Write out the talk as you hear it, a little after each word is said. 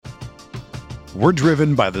We're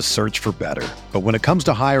driven by the search for better. But when it comes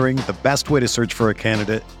to hiring, the best way to search for a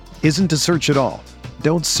candidate isn't to search at all.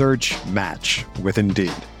 Don't search, match with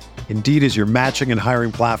Indeed. Indeed is your matching and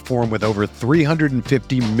hiring platform with over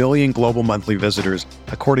 350 million global monthly visitors,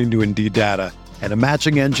 according to Indeed data, and a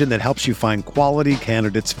matching engine that helps you find quality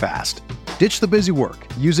candidates fast. Ditch the busy work.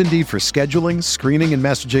 Use Indeed for scheduling, screening, and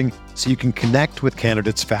messaging so you can connect with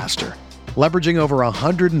candidates faster. Leveraging over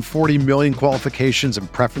 140 million qualifications and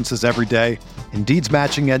preferences every day, Indeed's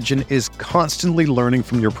matching engine is constantly learning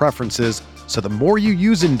from your preferences, so the more you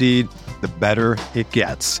use Indeed, the better it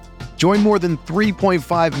gets. Join more than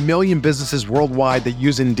 3.5 million businesses worldwide that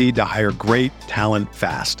use Indeed to hire great talent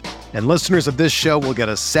fast. And listeners of this show will get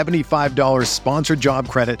a $75 sponsored job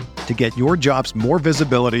credit to get your jobs more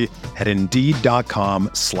visibility at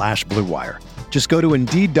Indeed.com/Blue Wire. Just go to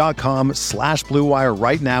Indeed.com/Blue Wire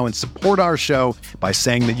right now and support our show by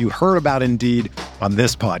saying that you heard about Indeed on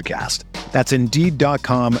this podcast. That's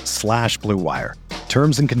Indeed.com/Blue Wire.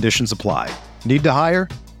 Terms and conditions apply. Need to hire?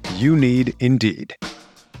 You need Indeed.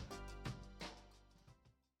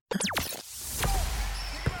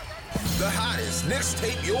 The hottest Knicks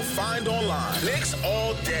tape you'll find online. Knicks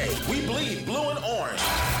all day. We bleed blue and orange.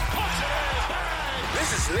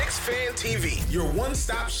 This is Knicks Fan TV, your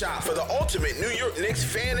one-stop shop for the ultimate New York Knicks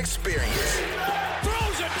fan experience.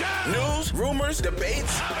 News, rumors,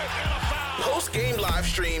 debates, post-game live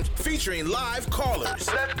streams featuring live callers.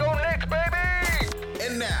 Let's go Knicks, baby!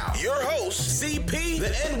 And now, your host, CP, the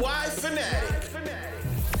NY Fanatic.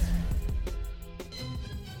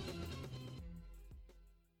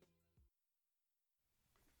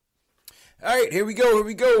 All right, here we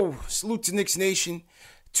go. Salute to Knicks Nation.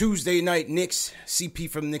 Tuesday night, Knicks. CP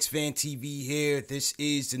from Knicks Fan TV here. This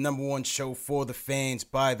is the number one show for the fans,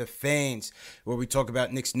 by the fans, where we talk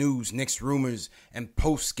about Knicks news, Knicks rumors, and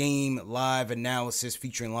post-game live analysis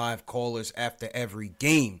featuring live callers after every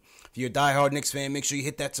game. If you're a diehard Knicks fan, make sure you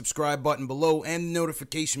hit that subscribe button below and the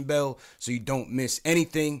notification bell so you don't miss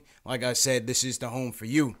anything. Like I said, this is the home for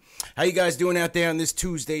you. How you guys doing out there on this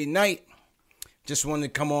Tuesday night? Just wanted to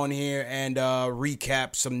come on here and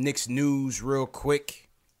recap some Knicks news real quick.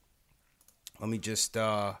 Let me just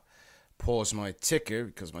pause my ticker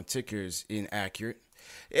because my ticker is inaccurate.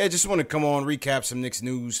 Yeah, just want to come on, recap some Knicks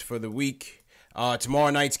news for the week.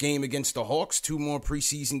 Tomorrow night's game against the Hawks. 2 more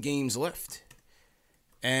preseason games left.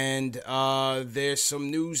 And there's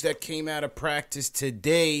some news that came out of practice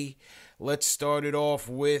today. Let's start it off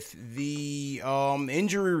with the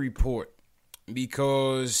injury report,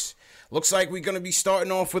 because looks like we're going to be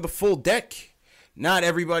starting off with a full deck. Not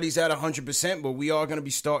everybody's at 100%, but we are going to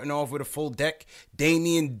be starting off with a full deck.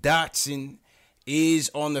 Damian Dotson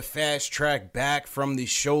is on the fast track back from the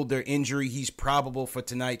shoulder injury. He's probable for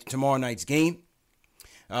tomorrow night's game.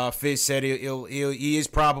 Fizz said he is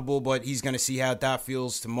probable, but he's going to see how Dot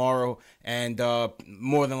feels tomorrow, and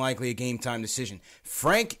more than likely a game time decision.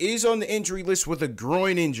 Frank is on the injury list with a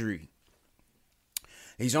groin injury.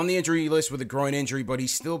 He's on the injury list with a groin injury, but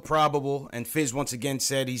he's still probable. And Fizz once again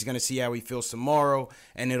said he's going to see how he feels tomorrow,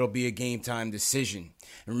 and it'll be a game-time decision.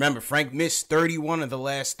 And remember, Frank missed 31 of the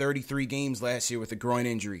last 33 games last year with a groin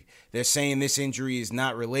injury. They're saying this injury is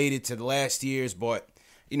not related to the last year's, but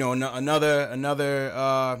you know,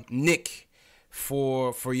 another nick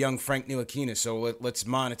for young Frank Ntilikina. So let's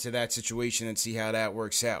monitor that situation and see how that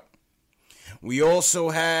works out. We also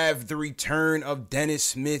have the return of Dennis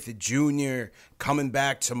Smith Jr. coming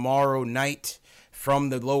back tomorrow night from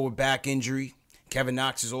the lower back injury. Kevin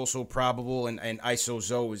Knox is also probable, and Iso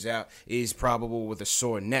Zoe is probable with a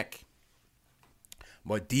sore neck.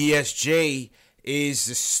 But DSJ is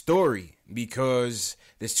the story because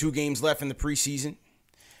there's 2 games left in the preseason.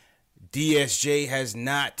 DSJ has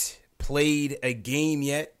not played a game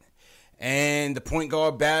yet. And the point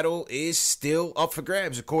guard battle is still up for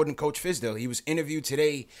grabs, according to Coach Fizdale. He was interviewed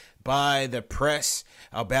today by the press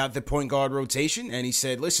about the point guard rotation, and he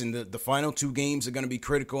said, listen, the final 2 games are going to be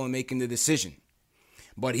critical in making the decision.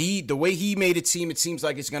 But the way he made it seems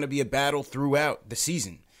like it's going to be a battle throughout the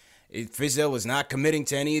season. Fizdale is not committing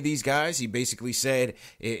to any of these guys. He basically said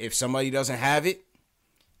if somebody doesn't have it,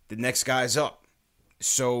 the next guy's up.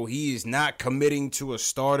 So he is not committing to a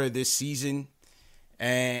starter this season.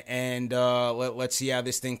 And let's see how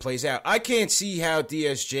this thing plays out. I can't see how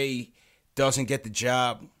DSJ doesn't get the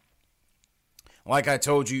job. Like I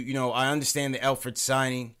told you, I understand the Elfrid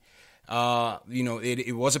signing.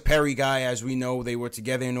 It was a Perry guy, as we know. They were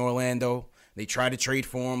together in Orlando. They tried to trade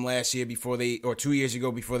for him last year 2 years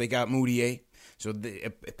ago before they got Moutier. So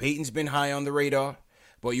Peyton's been high on the radar.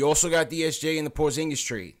 But you also got DSJ in the Porzingis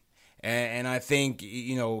trade. And I think,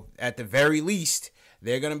 at the very least,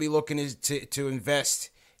 they're going to be looking to invest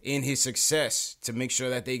in his success to make sure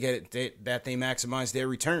that they maximize their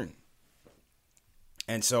return.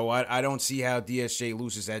 And so I don't see how DSJ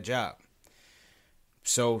loses that job.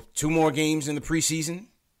 So 2 more games in the preseason.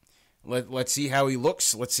 Let's see how he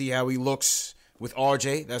looks. Let's see how he looks with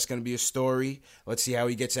RJ. That's going to be a story. Let's see how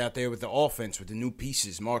he gets out there with the offense, with the new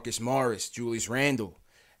pieces. Marcus Morris, Julius Randle.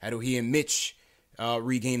 How do he and Mitch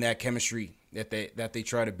regain that chemistry that they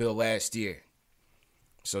tried to build last year?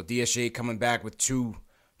 So DSJ coming back with two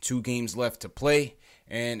games left to play,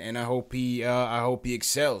 and I hope he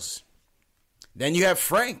excels. Then you have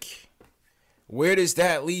Frank. Where does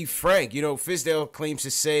that leave Frank? You know, Fizdale claims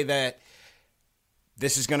to say that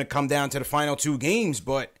this is going to come down to the final 2 games,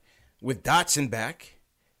 but with Dotson back,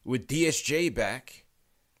 with DSJ back,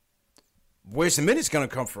 where's the minutes going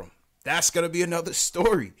to come from? That's going to be another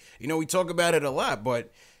story. You know, we talk about it a lot,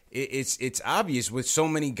 but it's obvious with so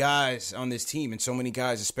many guys on this team and so many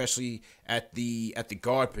guys, especially at the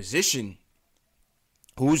guard position,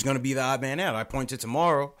 who's going to be the odd man out. I pointed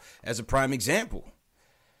tomorrow as a prime example.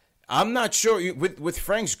 I'm not sure with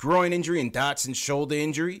Frank's groin injury and Dotson's shoulder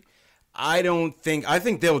injury. I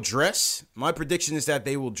think they'll dress. My prediction is that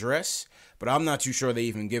they will dress, but I'm not too sure they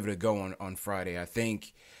even give it a go on Friday. I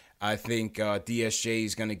think DSJ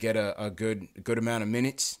is going to get a good amount of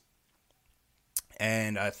minutes,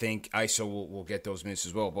 and I think ISO will get those minutes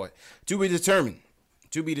as well. But to be determined.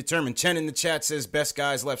 Chen in the chat says best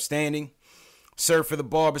guys left standing. Sir for the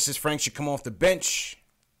Barber says Frank should come off the bench.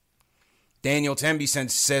 Daniel Temby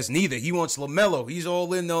says neither. He wants LaMelo. He's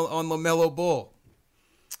all in on LaMelo Ball.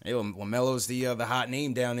 Hey, LaMelo's the hot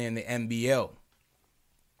name down there in the NBL.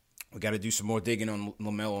 We got to do some more digging on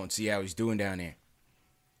LaMelo and see how he's doing down there.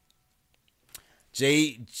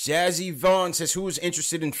 Jazzy Vaughn says, who is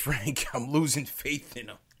interested in Frank? I'm losing faith in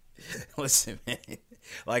him. Listen, man.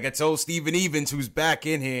 Like I told Steven Evans, who's back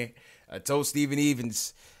in here,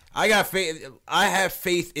 I have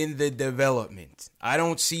faith in the development. I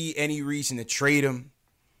don't see any reason to trade him.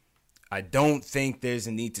 I don't think there's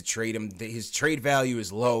a need to trade him. His trade value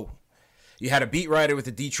is low. You had a beat writer with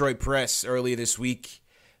the Detroit Press earlier this week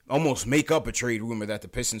almost make up a trade rumor that the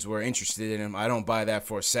Pistons were interested in him. I don't buy that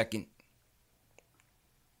for a second.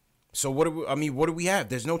 So what do we have?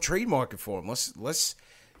 There's no trade market for him. Let's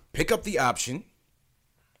pick up the option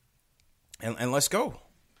and let's go.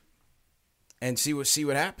 And see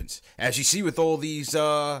what happens. As you see with all these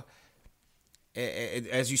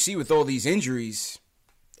injuries,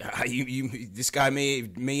 this guy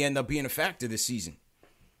may end up being a factor this season.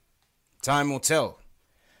 Time will tell.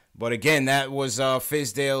 But again, that was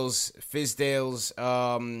Fizdale's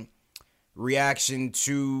reaction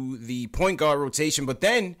to the point guard rotation. But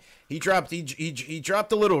then he dropped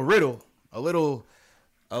a little riddle, a little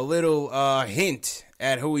hint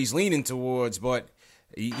at who he's leaning towards. But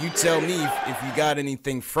you tell me if you got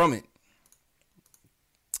anything from it.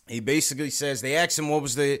 He basically says, they asked him what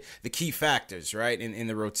was the key factors, right, in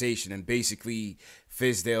the rotation. And basically,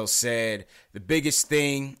 Fizdale said the biggest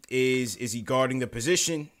thing is he guarding the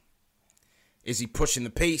position? Is he pushing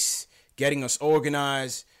the pace, getting us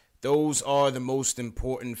organized? Those are the most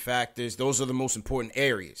important factors. Those are the most important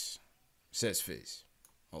areas, says Fizz.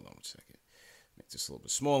 Hold on one second. Make this a little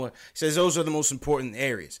bit smaller. He says those are the most important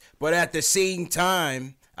areas. But at the same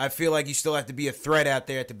time, I feel like you still have to be a threat out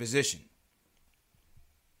there at the position.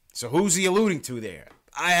 So who's he alluding to there?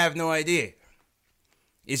 I have no idea.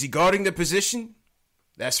 Is he guarding the position?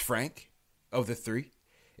 That's Frank of the 3.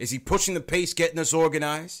 Is he pushing the pace, getting us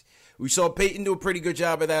organized? We saw Peyton do a pretty good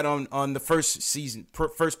job of that on the first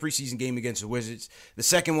preseason game against the Wizards. The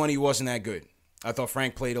second one, he wasn't that good. I thought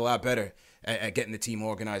Frank played a lot better at getting the team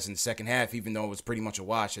organized in the second half, even though it was pretty much a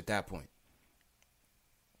wash at that point.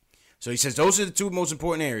 So he says those are the 2 most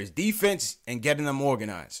important areas, defense and getting them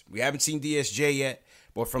organized. We haven't seen DSJ yet,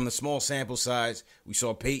 but from the small sample size, we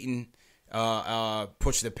saw Peyton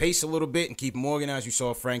push the pace a little bit and keep them organized. We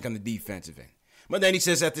saw Frank on the defensive end. But then he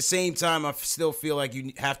says, at the same time, I still feel like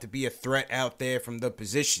you have to be a threat out there from the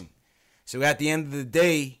position. So at the end of the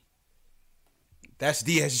day, that's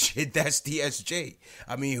DSJ. That's DSJ.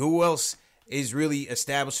 I mean, who else is really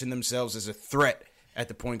establishing themselves as a threat at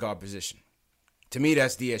the point guard position? To me,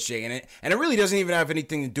 that's DSJ. And it really doesn't even have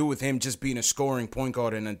anything to do with him just being a scoring point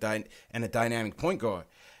guard and a dynamic point guard.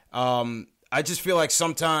 I just feel like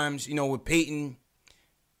sometimes, with Peyton,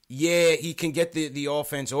 yeah, he can get the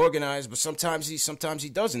offense organized, but sometimes he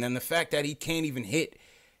doesn't. And the fact that he can't even hit,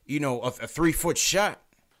 a 3-foot shot,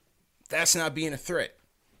 that's not being a threat.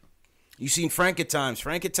 You've seen Frank at times.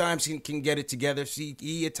 Frank at times can get it together.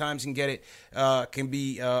 He at times can get it, can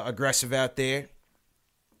be aggressive out there.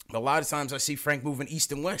 A lot of times I see Frank moving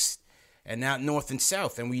east and west. and not north and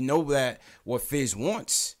south. And we know that what Fizz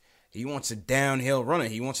wants. He wants a downhill runner.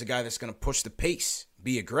 He wants a guy that's going to push the pace,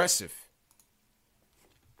 be aggressive.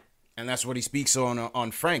 And that's what he speaks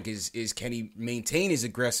on Frank is can he maintain his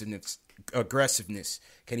aggressiveness?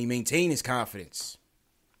 Can he maintain his confidence?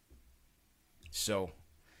 So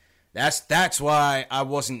that's why I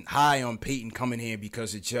wasn't high on Peyton coming here,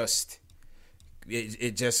 because it just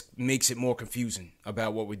makes it more confusing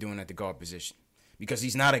about what we're doing at the guard position. Because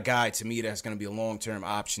he's not a guy, to me, that's going to be a long-term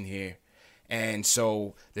option here. And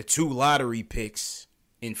so the 2 lottery picks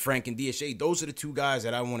in Frank and DSJ, those are the 2 guys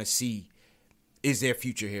that I want to see. Is their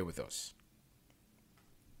future here with us?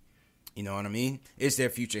 You know what I mean? Is their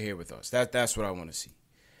future here with us? That's what I want to see.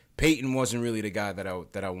 Peyton wasn't really the guy that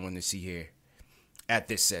I wanted to see here at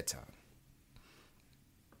this set time.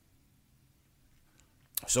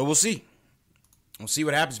 So we'll see. We'll see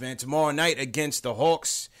what happens, man. Tomorrow night against the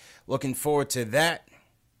Hawks. Looking forward to that.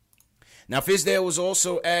 Now, Fizdale was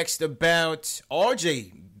also asked about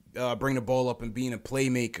RJ bringing the ball up and being a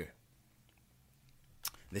playmaker.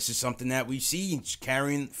 This is something that we've seen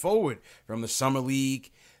carrying forward from the Summer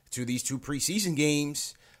League to these 2 preseason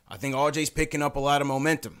games. I think RJ's picking up a lot of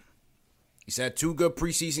momentum. He's had 2 good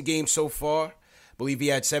preseason games so far. I believe he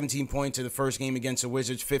had 17 points in the first game against the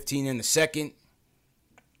Wizards, 15 in the second.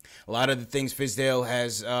 A lot of the things Fizdale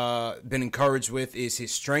has been encouraged with is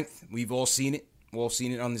his strength. We've all seen it. We've all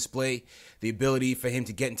seen it on display. The ability for him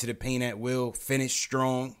to get into the paint at will, finish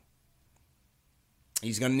strong.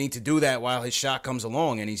 He's going to need to do that while his shot comes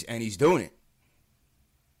along, and he's doing it.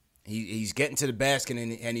 He's getting to the basket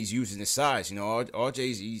and he's using his size. You know,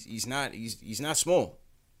 RJ's he's not small.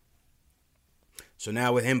 So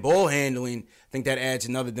now with him ball handling, I think that adds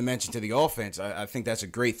another dimension to the offense. I think that's a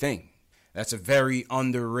great thing. That's a very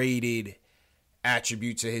underrated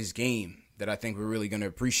attribute to his game that I think we're really going to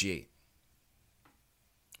appreciate.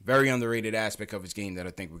 Very underrated aspect of his game that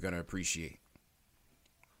I think we're going to appreciate.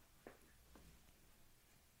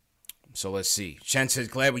 So let's see. Shen says,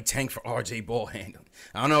 glad we tanked for RJ ball handling.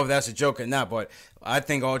 I don't know if that's a joke or not, but I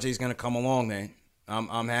think RJ's going to come along, man.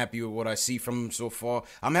 I'm happy with what I see from him so far.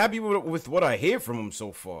 I'm happy with what I hear from him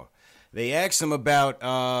so far. They asked him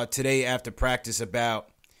about today after practice about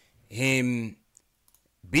him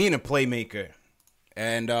being a playmaker.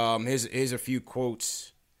 And here's a few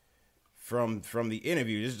quotes from the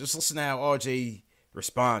interview. Just listen to how RJ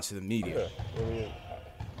responds to the media. Yeah, I mean,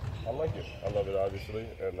 I like it. I love it, obviously,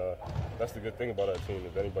 and that's the good thing about our team.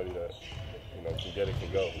 Is anybody that can get it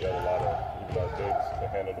can go. We have a lot of even our bigs to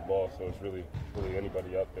handle the ball, so it's really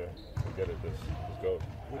anybody out there can get it. Just go.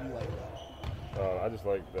 What do you like about it? I just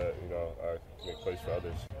like that I make plays for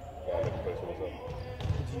others. I make plays for myself.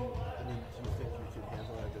 Do you think you could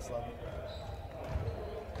handle it at this level?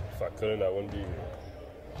 If I couldn't, I wouldn't be here.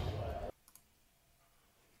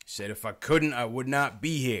 Said if I couldn't, I would not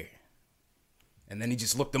be here. And then he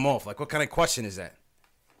just looked them off. Like, what kind of question is that?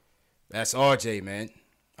 That's RJ, man.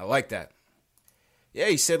 I like that. Yeah,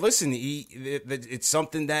 he said, listen, it's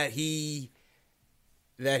something that he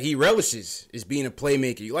relishes, is being a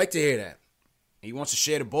playmaker. You like to hear that. He wants to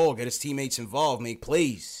share the ball, get his teammates involved, make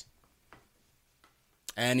plays.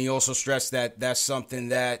 And he also stressed that that's something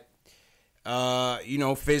that,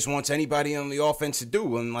 Fizz wants anybody on the offense to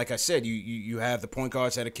do. And like I said, you have the point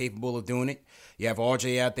guards that are capable of doing it. You have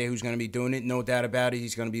RJ out there who's going to be doing it. No doubt about it.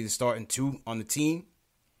 He's going to be the starting 2 on the team.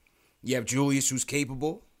 You have Julius, who's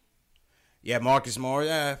capable. You have Marcus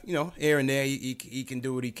Morris. Here and there, he can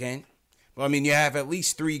do what he can. But, I mean, you have at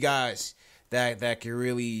least 3 guys that can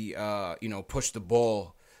really, push the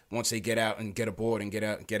ball once they get out and get a board and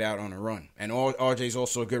get out on a run. And RJ's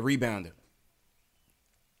also a good rebounder.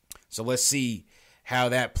 So let's see how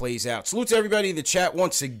that plays out. Salute to everybody in the chat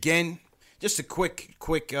once again. Just a quick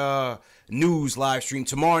news live stream.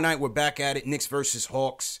 Tomorrow night, we're back at it. Knicks versus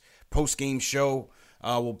Hawks post-game show.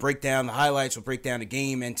 We'll break down the highlights. We'll break down the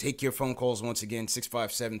game and take your phone calls once again,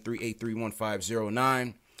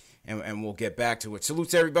 657-383-1509. And we'll get back to it.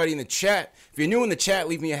 Salute to everybody in the chat. If you're new in the chat,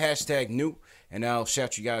 leave me a hashtag new, and I'll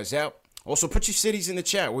shout you guys out. Also, put your cities in the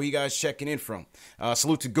chat. Where you guys checking in from?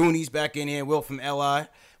 Salute to Goonies back in here. Will from LI,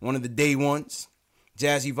 one of the day ones.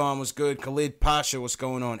 Jazzy Vaughn was good. Khalid Pasha, what's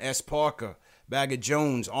going on? S. Parker, Bagger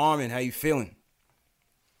Jones, Armin, how you feeling?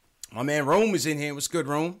 My man Rome is in here. What's good,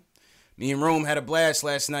 Rome? Me and Rome had a blast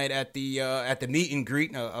last night at the meet and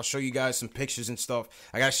greet. I'll show you guys some pictures and stuff.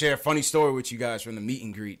 I got to share a funny story with you guys from the meet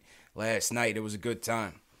and greet last night. It was a good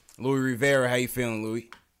time. Louis Rivera, how you feeling,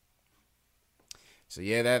 Louis? So,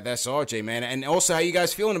 yeah, that's RJ, man. And also, how you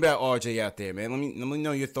guys feeling about RJ out there, man? Let me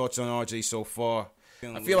know your thoughts on RJ so far.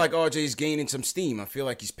 I feel like RJ's gaining some steam. I feel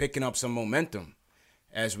like he's picking up some momentum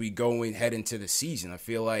as we go and head into the season. I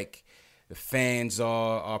feel like the fans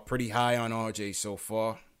are pretty high on RJ so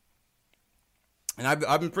far. And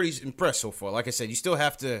I've been pretty impressed so far. Like I said, you still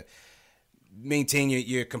have to maintain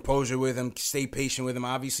your composure with him, stay patient with him.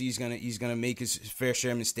 Obviously, he's gonna make his fair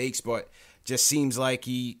share of mistakes, but just seems like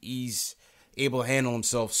he's able to handle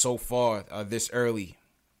himself so far this early.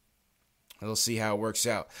 We'll see how it works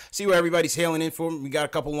out. See where everybody's hailing in from. We got a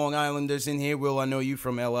couple Long Islanders in here. Will, I know you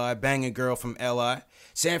from LI. Bang a Girl from LI.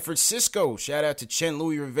 San Francisco. Shout out to Chen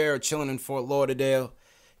Louis Rivera chilling in Fort Lauderdale.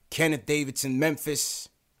 Kenneth Davidson, Memphis.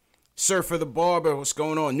 Surfer the Barber. What's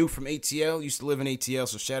going on? New from ATL. Used to live in ATL,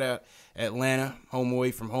 so shout out Atlanta. Home away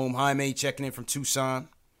from home. Jaime checking in from Tucson.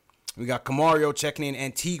 We got Camario checking in.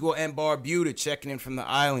 Antigua and Barbuda checking in from the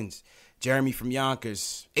islands. Jeremy from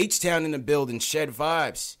Yonkers. H-Town in the building. Shed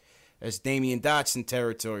Vibes. That's Damian Dotson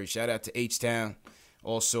territory. Shout out to H-Town.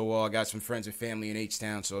 Also, I got some friends and family in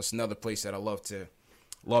H-Town, so it's another place that I love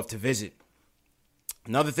to visit.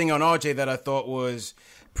 Another thing on RJ that I thought was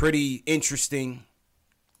pretty interesting.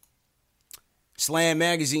 Slam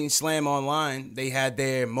Magazine, Slam Online, they had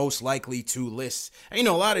their most likely to lists. And, you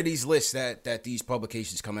know, a lot of these lists that these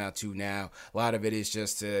publications come out to now, a lot of it is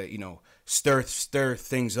just to, you know, stir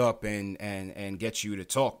things up and get you to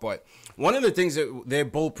talk. But one of the things that their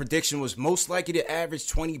bold prediction was most likely to average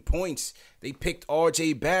 20 points, they picked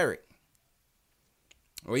RJ Barrett.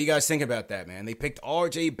 What do you guys think about that, man? They picked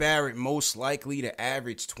RJ Barrett most likely to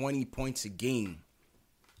average 20 points a game.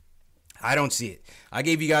 I don't see it. I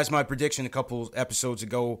gave you guys my prediction a couple episodes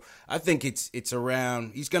ago. I think it's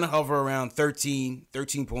around, he's going to hover around 13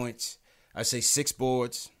 points. I say 6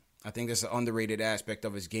 boards. I think that's an underrated aspect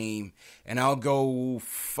of his game. And I'll go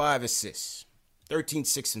 5 assists. 13,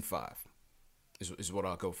 6, and 5 is what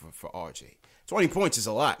I'll go for RJ. 20 points is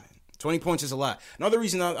a lot, man. 20 points is a lot. Another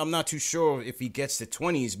reason I'm not too sure if he gets to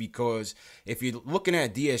 20 is because if you're looking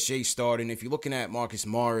at DSJ starting, if you're looking at Marcus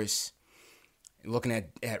Morris, looking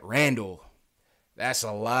at Randall, that's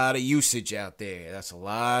a lot of usage out there. That's a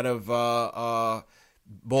lot of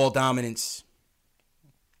ball dominance.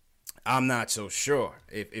 I'm not so sure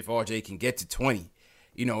if RJ can get to 20.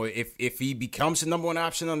 You know, if he becomes the number one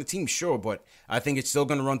option on the team, sure. But I think it's still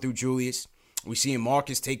going to run through Julius. We see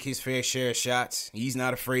Marcus take his fair share of shots. He's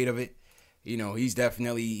not afraid of it. You know, he's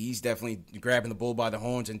definitely grabbing the bull by the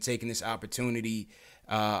horns and taking this opportunity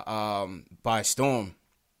by storm.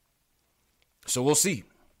 So we'll see.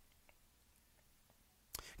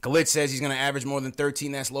 Khalid says he's going to average more than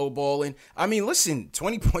 13. That's low balling. I mean, listen,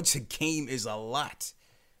 20 points a game is a lot.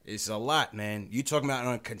 It's a lot, man. You're talking about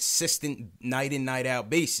on a consistent night in, night out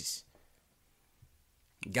basis.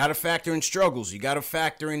 You got to factor in struggles. You got to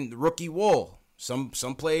factor in the rookie wall. Some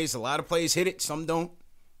players, a lot of players hit it. Some don't.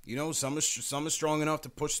 You know, some are strong enough to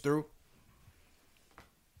push through.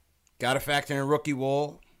 Got to factor in rookie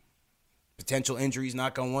wall. Potential injuries,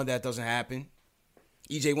 knock on wood, that doesn't happen.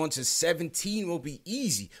 EJ1 says 17 will be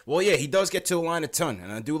easy. Well, yeah, he does get to the line a ton,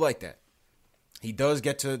 and I do like that. He does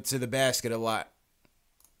get to the basket a lot.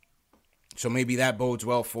 So maybe that bodes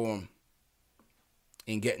well for him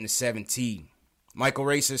in getting to 17. Michael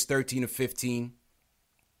Ray says 13 of 15.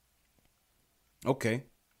 Okay.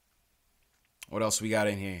 What else we got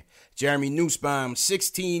in here? Jeremy Nussbaum,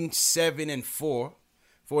 16, 7, and 4.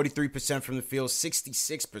 43% from the field,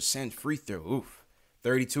 66% free throw. Oof.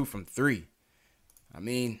 32 from 3. I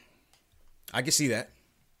mean, I can see that.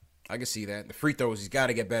 The free throws, he's got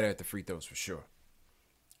to get better at the free throws for sure.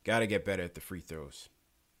 Got to get better at the free throws.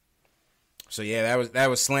 So, yeah, that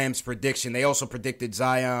was Slam's prediction. They also predicted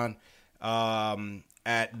Zion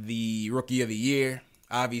at the Rookie of the Year.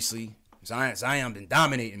 Obviously, Zion been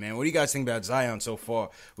dominating, man. What do you guys think about Zion so far?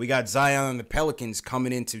 We got Zion and the Pelicans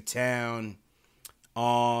coming into town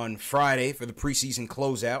on Friday for the preseason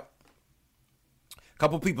closeout. A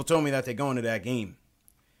couple people told me that they're going to that game.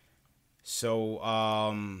 So,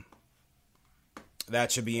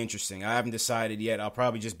 that should be interesting. I haven't decided yet. I'll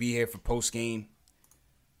probably just be here for post-game.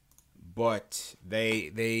 But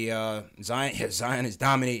Zion is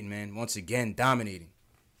dominating, man. Once again, dominating.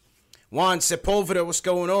 Juan Sepulveda, what's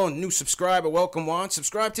going on? New subscriber. Welcome, Juan.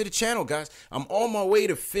 Subscribe to the channel, guys. I'm on my way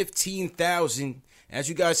to 15,000. As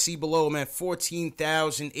you guys see below, I'm at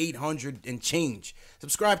 14,800 and change.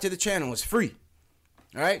 Subscribe to the channel. It's free.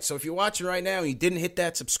 All right? So if you're watching right now and you didn't hit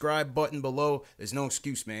that subscribe button below, there's no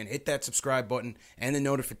excuse, man. Hit that subscribe button and the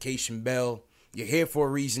notification bell. You're here for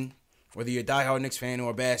a reason. Whether you're a diehard Knicks fan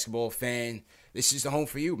or a basketball fan, this is the home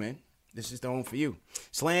for you, man. This is the home for you.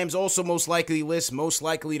 Slam's also most likely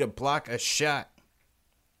to block a shot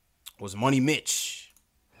was Money Mitch.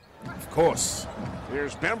 Of course.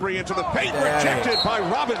 Here's Bembry into the paint, rejected by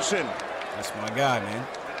Robinson. That's my guy, man.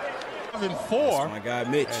 4. My guy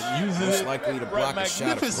Mitch, most likely to block a shot.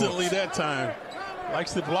 Magnificently that time.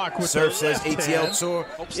 Likes to block with Surf the says left ATL hand. tour.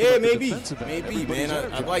 Yeah, maybe, man.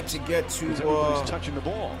 I'd like to get to. Touching the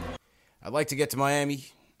ball. I'd like to get to Miami.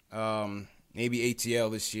 Maybe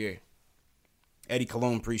ATL this year. Eddie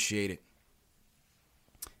Colon, appreciate it.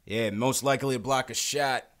 Yeah, most likely to block a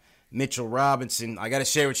shot. Mitchell Robinson. I got to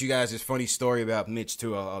share with you guys this funny story about Mitch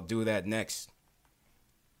too. I'll do that next.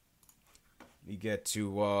 We get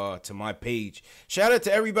to my page. Shout out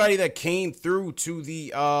to everybody that came through to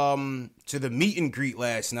the meet and greet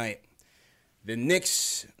last night. The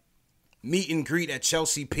Knicks meet and greet at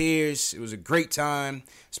Chelsea Piers. It was a great time.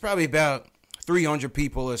 It's probably about 300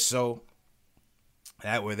 people or so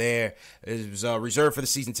that were there. It was reserved for the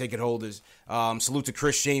season ticket holders. Salute to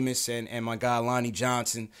Chris Sheamus and my guy Lonnie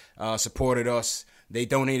Johnson supported us. They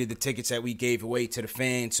donated the tickets that we gave away to the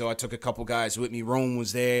fans, so I took a couple guys with me. Rome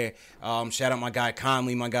was there. Shout out my guy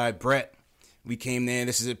Conley, my guy Brett. We came there.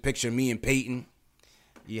 This is a picture of me and Peyton.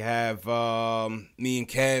 You have me and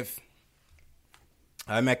Kev.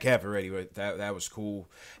 I met Kev already, but that was cool.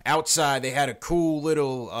 Outside, they had a cool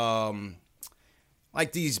little,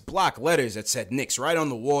 like these block letters that said Knicks right on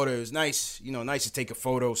the water. It was nice, nice to take a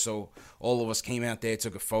photo, so all of us came out there,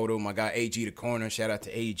 took a photo. My guy AG the corner, shout out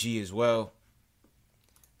to AG as well.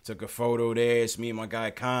 Took a photo there. It's me and my guy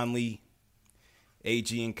Conley.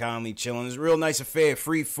 AG and Conley chilling. It's a real nice affair.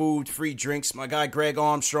 Free food, free drinks. My guy Greg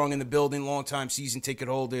Armstrong in the building. Longtime season ticket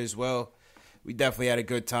holder as well. We definitely had a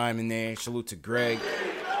good time in there. Salute to Greg.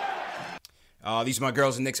 These are my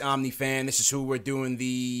girls and Knicks Omni fan. This is who we're doing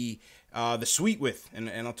the suite with. And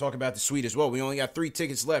I'll talk about the suite as well. We only got 3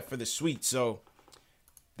 tickets left for the suite. So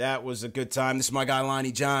that was a good time. This is my guy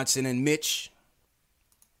Lonnie Johnson and Mitch.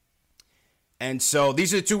 And so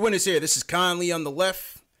these are the 2 winners here. This is Conley on the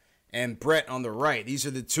left and Brett on the right. These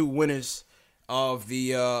are the 2 winners of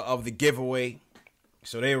the giveaway.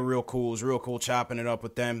 So they were real cool. It was real cool chopping it up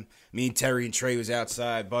with them. Me and Terry and Trey was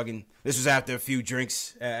outside bugging. This was after a few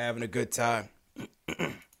drinks, having a good time.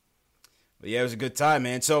 But yeah, it was a good time,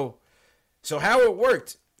 man. So how it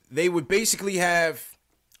worked, they would basically have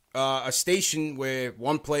a station where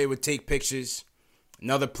one player would take pictures.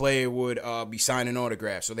 Another player would be signing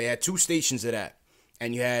autographs. So they had 2 stations of that.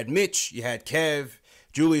 And you had Mitch, you had Kev,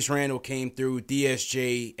 Julius Randle came through,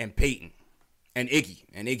 DSJ, and Peyton. And Iggy.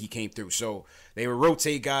 And Iggy came through. So they would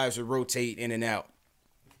rotate, guys would rotate in and out.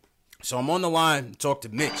 So I'm on the line to talk to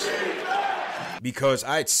Mitch. Because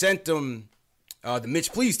I had sent them the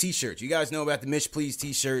Mitch Please t-shirts. You guys know about the Mitch Please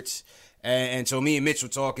t-shirts. And so me and Mitch were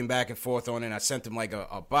talking back and forth on it. And I sent him like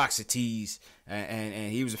a box of tees.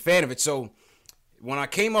 And he was a fan of it. So when I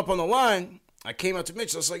came up on the line, I came up to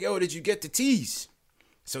Mitch. I was like, yo, did you get the tees?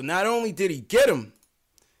 So not only did he get them,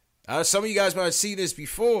 some of you guys might see this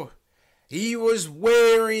before, he was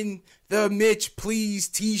wearing the Mitch Please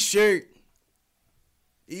t-shirt.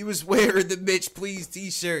 He was wearing the Mitch Please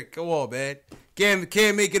t-shirt. Come on, man.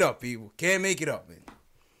 Can't make it up, people. Can't make it up, man.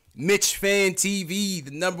 Mitch Fan TV,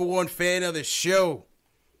 the #1 fan of the show,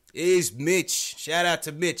 is Mitch. Shout out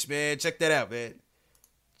to Mitch, man. Check that out, man.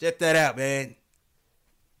 Check that out, man.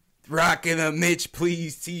 Rocking a Mitch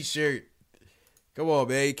Please t-shirt. Come on,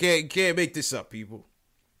 man. You can't make this up, people.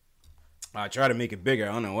 I tried to make it bigger.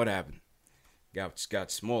 I don't know what happened.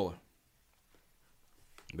 Got smaller.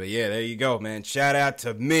 But yeah, there you go, man. Shout out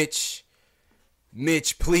to Mitch.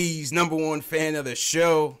 Mitch Please, #1 fan of the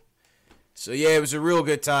show. So yeah, it was a real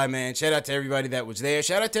good time, man. Shout out to everybody that was there.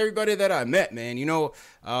 Shout out to everybody that I met, man.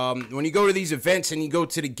 When you go to these events and you go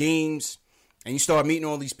to the games and you start meeting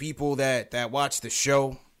all these people that watch the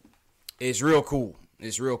show, it's real cool.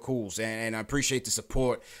 It's real cool, and I appreciate the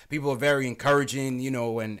support. People are very encouraging,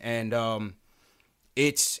 and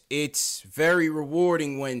it's very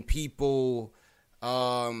rewarding when people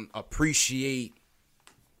appreciate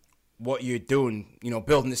what you're doing,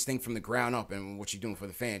 building this thing from the ground up and what you're doing for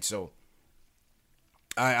the fans. So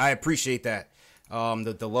I appreciate that,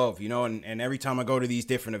 the love, and every time I go to these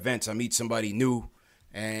different events, I meet somebody new,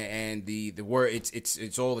 and the word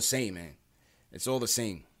it's all the same, man. It's all the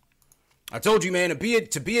same. I told you, man, to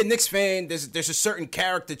be a Knicks fan, there's a certain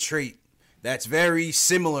character trait that's very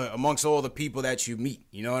similar amongst all the people that you meet.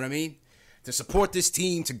 You know what I mean? To support this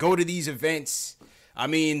team, to go to these events. I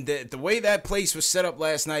mean, the way that place was set up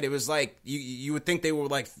last night, it was like you would think they were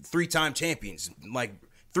like 3-time champions, like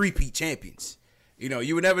 3-peat champions.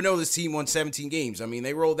 You would never know this team won 17 games. I mean,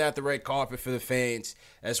 they rolled out the red carpet for the fans.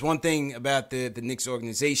 That's one thing about the Knicks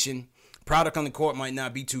organization. Product on the court might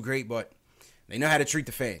not be too great, but they know how to treat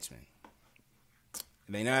the fans, man.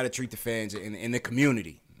 They know how to treat the fans in the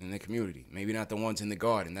community. Maybe not the ones in the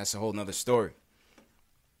Garden. That's a whole nother story.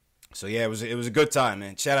 So yeah, it was a good time,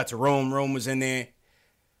 man. Shout out to Rome. Rome was in there.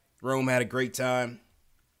 Rome had a great time.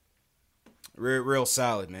 Real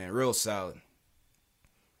solid, man. Real solid.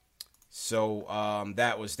 So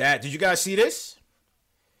that was that. Did you guys see this?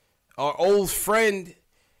 Our old friend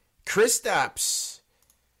Kristaps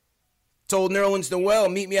told Nerlens Noel,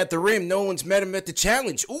 meet me at the rim. Nerlens met him at the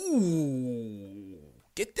challenge. Ooh,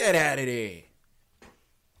 get that out of there.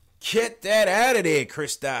 Get that out of there,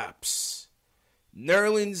 Kristaps.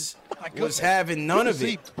 Nerlens was having none of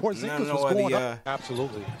it. Porzingis was going up.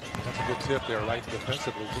 Absolutely. That's a good tip there, right?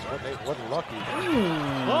 Defensively, just wasn't lucky.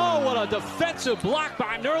 Oh, what a defensive block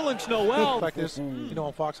by Nerlens Noel. Like this,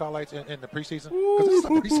 on Fox Highlights in the preseason. Because this is a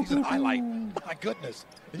preseason highlight. My goodness.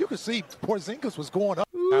 And you can see Porzingis was going up.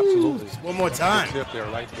 Absolutely. One more time. Good tip there,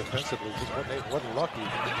 right? Defensively, just wasn't lucky.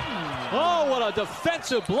 Oh, what a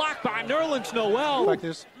defensive block by Nerlens Noel. Like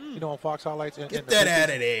this, on Fox Highlights in Get the that preseason. out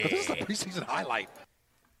of there. Because this is a preseason highlight.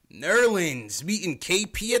 Nerlens meeting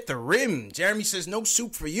KP at the rim. Jeremy says no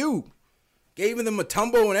soup for you. Gave him the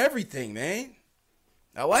Mutombo and everything, man.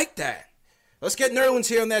 I like that. Let's get Nerlens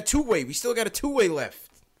here on that two-way. We still got a two-way left.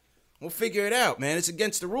 We'll figure it out, man. It's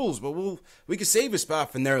against the rules, but we can save a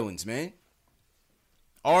spot for Nerlens, man.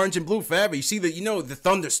 Orange and blue forever. You see that, the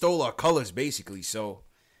Thunder stole our colors, basically, so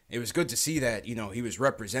it was good to see that, he was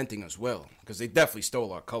representing us well, because they definitely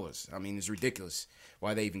stole our colors. I mean, it's ridiculous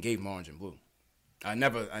why they even gave him orange and blue. I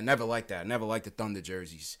never liked that. I never liked the Thunder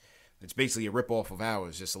jerseys. It's basically a rip-off of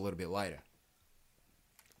ours, just a little bit lighter.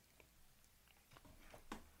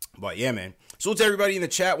 But yeah, man. Salute to everybody in the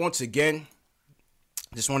chat once again.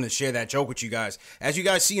 Just wanted to share that joke with you guys. As you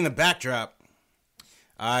guys see in the backdrop,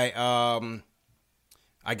 I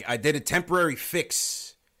did a temporary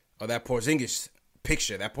fix of that Porzingis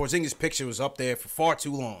picture. That Porzingis picture was up there for far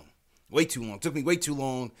too long. Way too long. It took me way too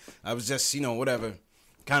long. I was just, whatever,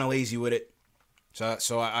 kind of lazy with it.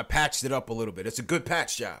 So I patched it up a little bit. It's a good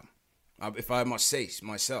patch job, if I must say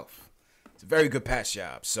myself. It's a very good patch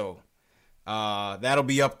job. So that'll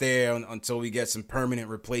be up there until we get some permanent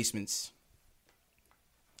replacements.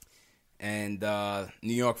 And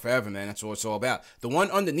New York forever, man. That's what it's all about. The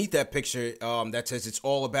one underneath that picture that says it's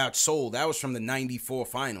all about soul, that was from the 94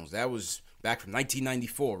 finals. That was back from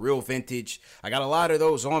 1994. Real vintage. I got a lot of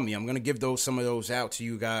those on me. I'm going to give some of those out to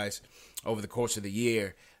you guys over the course of the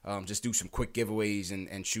year. Just do some quick giveaways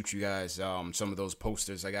and shoot you guys some of those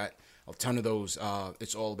posters. I got a ton of those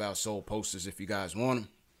It's All About Soul posters if you guys want them.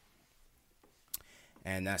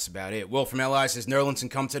 And that's about it. Will from LI says Nerlens can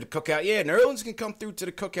come to the cookout. Yeah, Nerlens can come through to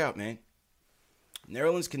the cookout, man.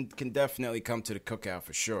 Nerlens can definitely come to the cookout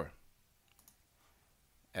for sure.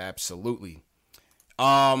 Absolutely.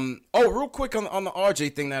 Real quick on the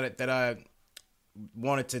RJ thing that I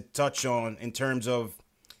wanted to touch on in terms of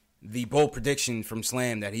the bold prediction from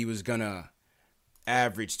Slam that he was going to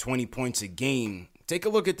average 20 points a game. Take a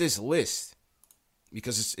look at this list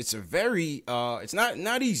because it's a very, it's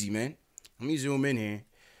not easy, man. Let me zoom in here.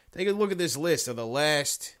 Take a look at this list of the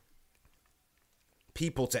last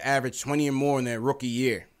people to average 20 or more in their rookie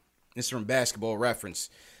year. This is from Basketball Reference.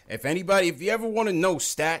 If you ever want to know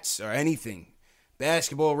stats or anything,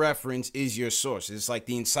 Basketball Reference is your source. It's like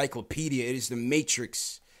the encyclopedia. It is the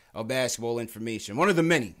matrix of basketball information. One of the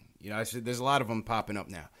many. There's a lot of them popping up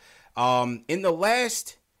now. In the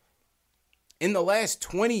last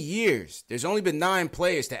 20 years, there's only been 9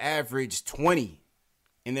 players to average 20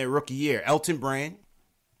 in their rookie year. Elton Brand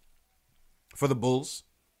for the Bulls,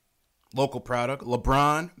 local product.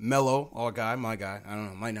 LeBron, Melo, our guy, my guy. I don't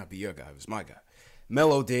know, might not be your guy. It was my guy.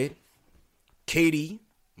 Melo did. KD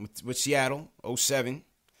with Seattle, 07.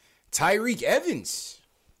 Tyreke Evans,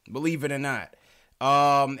 believe it or not.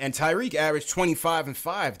 And Tyreke averaged 25 and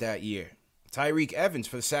 5 that year. Tyreke Evans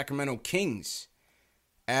for the Sacramento Kings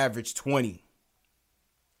averaged 20.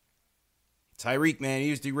 Tyreke, man,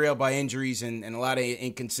 he was derailed by injuries and a lot of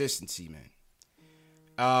inconsistency, man.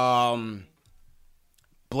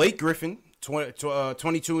 Blake Griffin,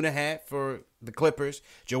 22 and a half for the Clippers.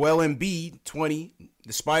 Joel Embiid, 20.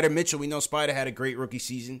 The Spider Mitchell, we know Spider had a great rookie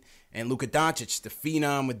season. And Luka Doncic, the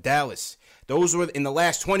phenom with Dallas. Those were in the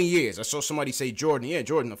last 20 years. I saw somebody say Jordan. Yeah,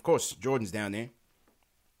 Jordan, of course. Jordan's down there.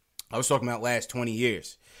 I was talking about last 20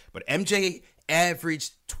 years. But MJ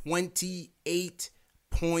averaged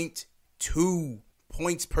 28.2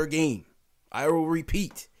 points per game. I will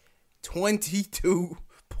repeat.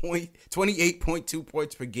 28.2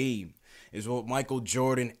 points per game is what Michael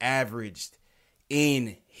Jordan averaged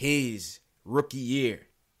in his rookie year.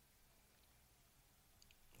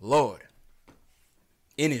 Lord.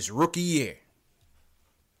 In his rookie year.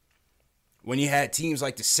 When you had teams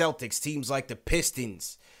like the Celtics, teams like the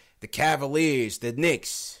Pistons, the Cavaliers, the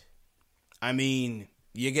Knicks. I mean,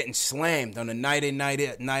 you're getting slammed on a night in,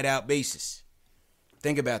 night out basis.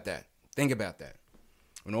 Think about that.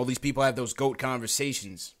 When all these people have those GOAT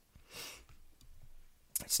conversations,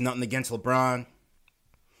 it's nothing against LeBron.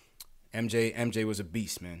 MJ was a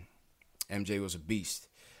beast, man. MJ was a beast.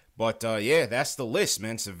 But, yeah, that's the list,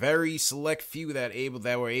 man. It's a very select few that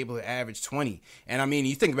were able to average 20. And, I mean,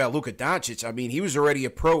 you think about Luka Doncic. I mean, he was already a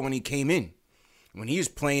pro when he came in. When he was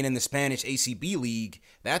playing in the Spanish ACB league,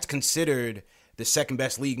 that's considered the second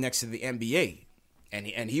best league next to the NBA.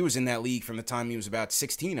 And he was in that league from the time he was about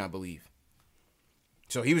 16, I believe.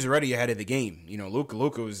 So he was already ahead of the game. You know, Luka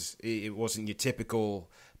wasn't your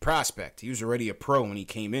typical prospect. He was already a pro when he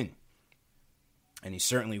came in. And he's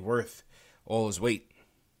certainly worth all his weight.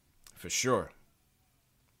 For sure.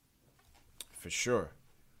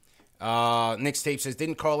 Nick's tape says,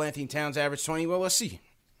 didn't Karl Anthony Towns average 20? Well, let's see.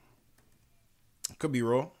 Could be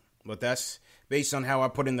wrong, but that's based on how I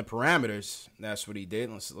put in the parameters. That's what he did.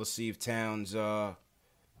 Let's see if Towns,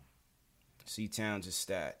 see Towns'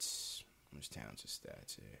 stats. Where's Towns'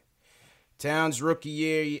 stats here? Towns rookie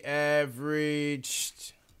year, he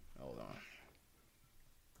averaged, hold on,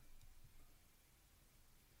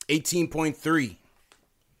 18.3.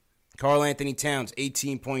 Karl Anthony Towns,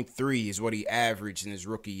 18.3 is what he averaged in his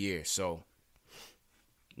rookie year. So,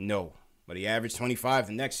 no. But he averaged 25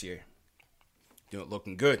 the next year.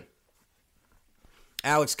 Looking good.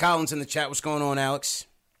 Alex Collins in the chat. What's going on, Alex?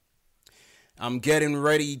 I'm getting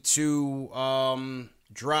ready to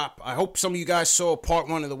drop. I hope some of you guys saw part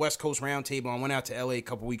 1 of the West Coast Roundtable. I went out to LA a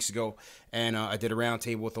couple weeks ago, and I did a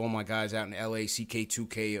roundtable with all my guys out in LA,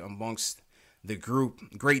 CK2K amongst the group.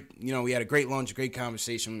 Great, we had a great lunch, a great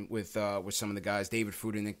conversation with some of the guys. David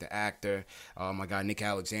Fudenik, the actor, my guy Nick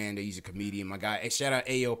Alexander, he's a comedian. My guy, shout out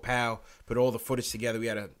Ayo Pal, put all the footage together. We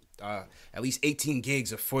had at least 18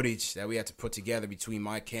 gigs of footage that we had to put together between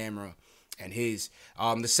my camera and his.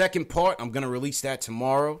 The second part, I'm going to release that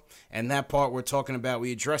tomorrow. And that part we're talking about,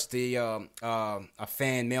 we addressed a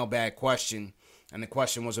fan mailbag question. And the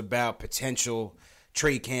question was about potential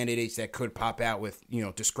trade candidates that could pop out with,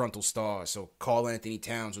 disgruntled stars. So Karl Anthony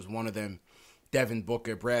Towns was one of them. Devin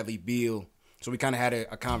Booker, Bradley Beal. So we kind of had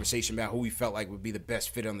a conversation about who we felt like would be the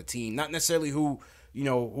best fit on the team. Not necessarily who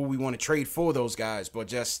we want to trade for those guys, but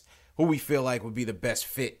just who we feel like would be the best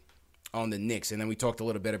fit on the Knicks. And then we talked a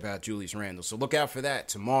little bit about Julius Randle. So look out for that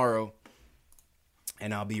tomorrow,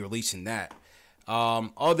 and I'll be releasing that.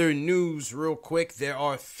 Other news real quick. There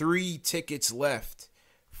are 3 tickets left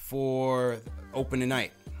for opening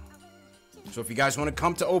night. So if you guys want to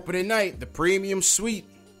come to opening night, the premium suite,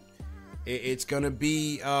 it's going to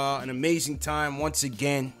be an amazing time once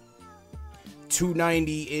again.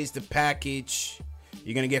 $290 is the package.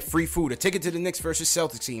 You're going to get free food, a ticket to the Knicks versus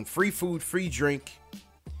Celtics team, free food, free drink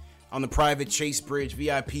on the private Chase Bridge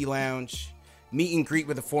VIP lounge, meet and greet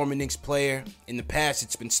with a former Knicks player. In the past,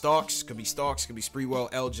 it's been Starks. Could be Starks, could be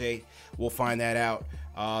Sprewell, LJ. We'll find that out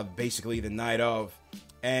basically the night of.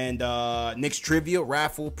 And Knicks trivia,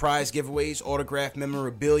 raffle, prize giveaways, autograph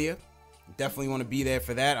memorabilia. Definitely want to be there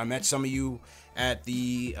for that. I met some of you at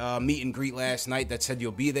the meet and greet last night that said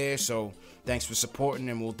you'll be there. So thanks for supporting,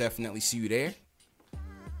 and we'll definitely see you there.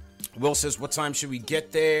 Will says, what time should we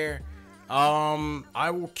get there? I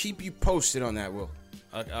will keep you posted on that, Will.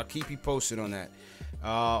 I'll keep you posted on that.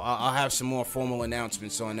 I'll have some more formal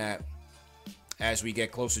announcements on that as we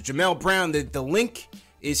get closer. Jamel Brown, the link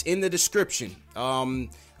is in the description.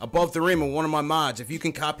 Above the rim of one of my mods. If you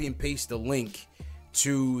can copy and paste the link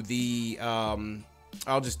to the...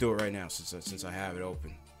 I'll just do it right now since I have it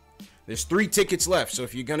open. There's 3 tickets left, so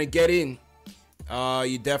if you're going to get in,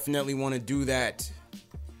 you definitely want to do that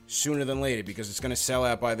sooner than later because it's going to sell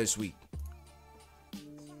out by this week.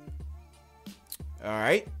 All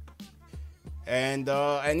right. And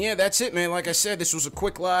yeah, that's it, man. Like I said, this was a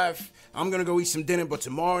quick live. I'm going to go eat some dinner, but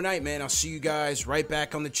tomorrow night, man, I'll see you guys right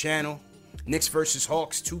back on the channel. Knicks versus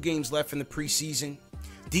Hawks, 2 games left in the preseason.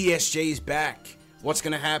 DSJ is back. What's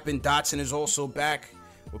going to happen? Dotson is also back.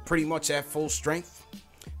 We're pretty much at full strength.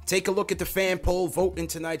 Take a look at the fan poll. Vote in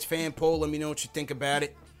tonight's fan poll. Let me know what you think about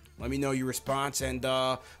it. Let me know your response. And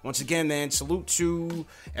once again, man, salute to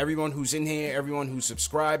everyone who's in here, everyone who's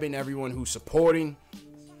subscribing, everyone who's supporting.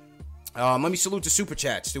 Let me salute the Super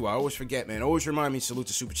Chats, too. I always forget, man. Always remind me to salute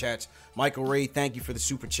the Super Chats. Michael Ray, thank you for the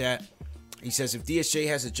Super Chat. He says, if DSJ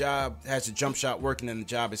has a jump shot working, then the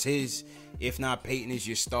job is his. If not, Peyton is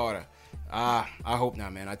your starter. I hope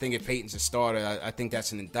not, man. I think if Peyton's a starter, I think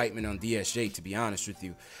that's an indictment on DSJ, to be honest with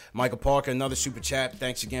you. Michael Parker, another Super Chat.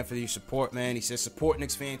 Thanks again for your support, man. He says, support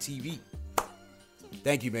Knicks Fan TV.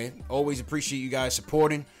 Thank you, man. Always appreciate you guys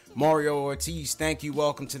supporting. Mario Ortiz, thank you.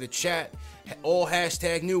 Welcome to the chat. All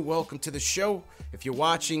hashtag new, welcome to the show. If you're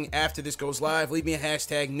watching after this goes live, leave me a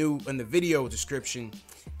hashtag new in the video description,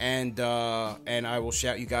 and I will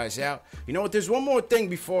shout you guys out. You know what? There's one more thing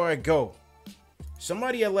before I go.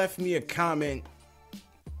 Somebody had left me a comment.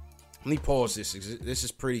 Let me pause this. This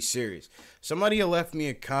is pretty serious. Somebody had left me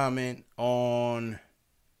a comment on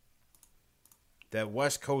that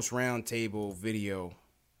West Coast Roundtable video,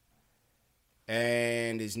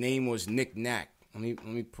 and his name was Nick Knack. Let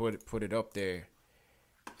me put it up there.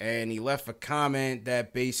 And he left a comment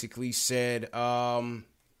that basically said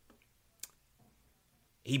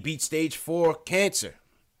he beat stage 4 cancer.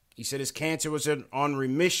 He said his cancer was on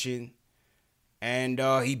remission, and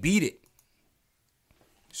he beat it.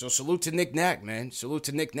 So salute to Nick Knack, man. Salute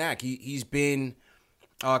to Nick Knack. He's been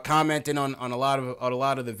commenting on a lot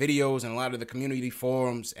of the videos and a lot of the community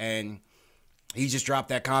forums, and he just dropped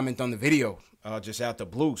that comment on the video just out the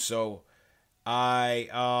blue. So I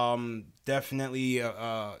definitely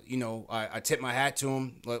I tip my hat to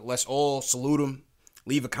him. Let's all salute him.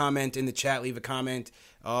 Leave a comment in the chat. Leave a comment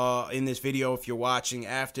in this video if you're watching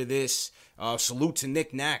after this. Salute to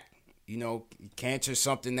Nick Knack. You know, cancer is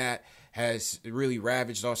something that has really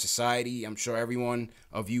ravaged our society. I'm sure every one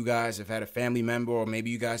of you guys have had a family member, or maybe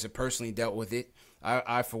you guys have personally dealt with it.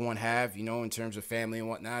 I for one have, you know, in terms of family and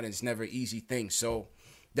whatnot. And it's never an easy thing. So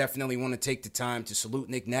definitely want to take the time to salute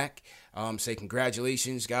Nick Knack. Say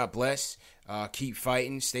congratulations, God bless. Keep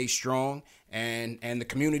fighting, stay strong, and the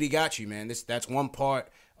community got you, man. That's one part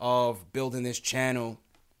of building this channel.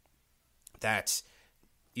 That's,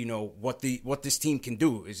 you know, what this team can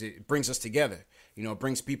do is it brings us together. You know, it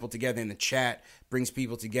brings people together in the chat, brings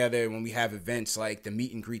people together when we have events like the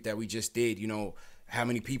meet and greet that we just did. You know, how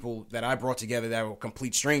many people that I brought together that were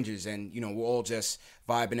complete strangers, and, you know, we're all just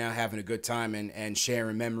vibing out, having a good time, and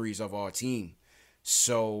sharing memories of our team.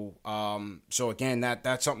 So again,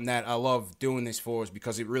 that's something that I love doing this for, is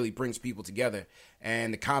because it really brings people together.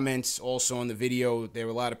 And the comments also on the video, there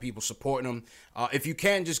were a lot of people supporting them. If you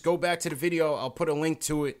can, just go back to the video. I'll put a link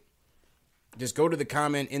to it. Just go to the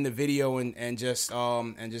comment in the video and just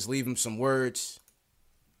leave them some words,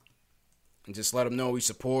 and just let them know we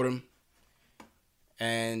support them.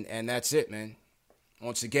 And that's it, man.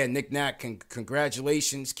 Once again, Nick Knack,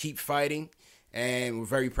 congratulations. Keep fighting. And we're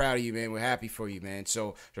very proud of you, man. We're happy for you, man.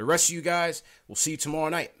 So the rest of you guys, we'll see you tomorrow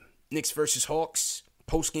night. Knicks versus Hawks,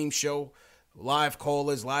 post-game show, live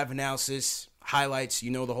callers, live analysis, highlights. You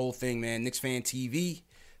know the whole thing, man. Knicks Fan TV.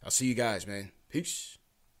 I'll see you guys, man. Peace.